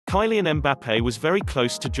Kylian Mbappe was very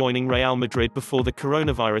close to joining Real Madrid before the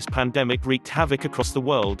coronavirus pandemic wreaked havoc across the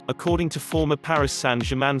world, according to former Paris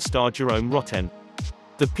Saint-Germain star Jerome Rothen.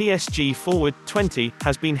 The PSG forward, 20,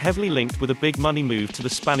 has been heavily linked with a big money move to the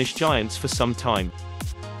Spanish giants for some time.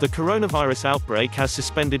 The coronavirus outbreak has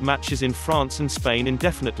suspended matches in France and Spain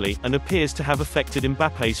indefinitely, and appears to have affected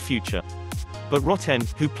Mbappe's future. But Rothen,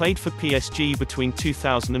 who played for PSG between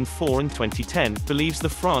 2004 and 2010, believes the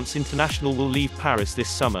France international will leave Paris this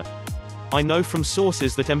summer. "I know from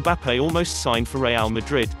sources that Mbappe almost signed for Real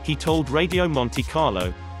Madrid," he told Radio Monte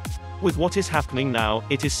Carlo. "With what is happening now,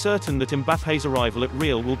 it is certain that Mbappe's arrival at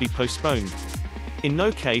Real will be postponed. In no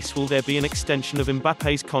case will there be an extension of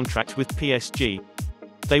Mbappe's contract with PSG.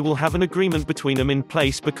 They will have an agreement between them in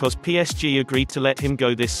place because PSG agreed to let him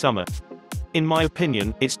go this summer. In my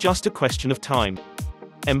opinion, it's just a question of time."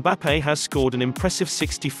 Mbappe has scored an impressive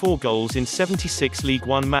 64 goals in 76 Ligue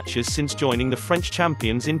 1 matches since joining the French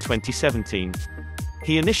champions in 2017.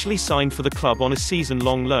 He initially signed for the club on a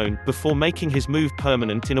season-long loan, before making his move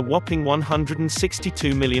permanent in a whopping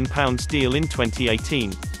 £162 million deal in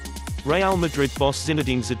 2018. Real Madrid boss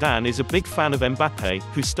Zinedine Zidane is a big fan of Mbappe,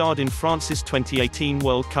 who starred in France's 2018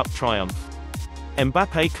 World Cup triumph.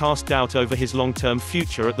 Mbappe cast doubt over his long-term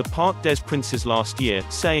future at the Parc des Princes last year,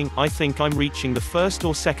 saying, "I think I'm reaching the first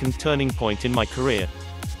or second turning point in my career.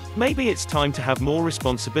 Maybe it's time to have more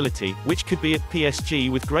responsibility, which could be at PSG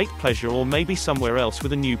with great pleasure or maybe somewhere else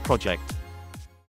with a new project."